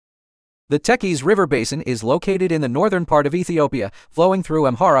The Tekeze River Basin is located in the northern part of Ethiopia, flowing through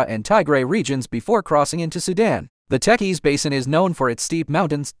Amhara and Tigray regions before crossing into Sudan. The Tekeze Basin is known for its steep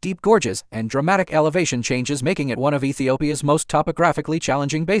mountains, deep gorges, and dramatic elevation changes, making it one of Ethiopia's most topographically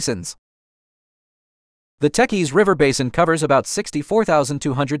challenging basins. The Tekeze River Basin covers about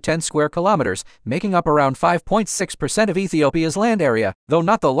 64,210 square kilometers, making up around 5.6% of Ethiopia's land area. Though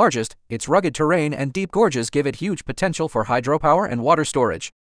not the largest, its rugged terrain and deep gorges give it huge potential for hydropower and water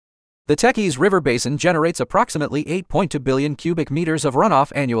storage. The Tekeze River Basin generates approximately 8.2 billion cubic meters of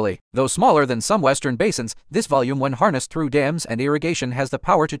runoff annually. Though smaller than some western basins, this volume, when harnessed through dams and irrigation, has the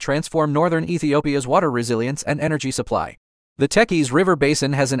power to transform northern Ethiopia's water resilience and energy supply. The Tekeze River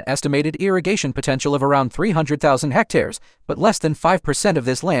Basin has an estimated irrigation potential of around 300,000 hectares, but less than 5% of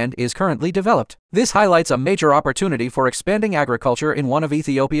this land is currently developed. This highlights a major opportunity for expanding agriculture in one of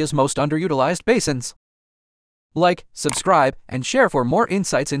Ethiopia's most underutilized basins. Like, subscribe, and share for more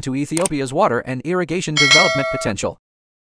insights into Ethiopia's water and irrigation development potential.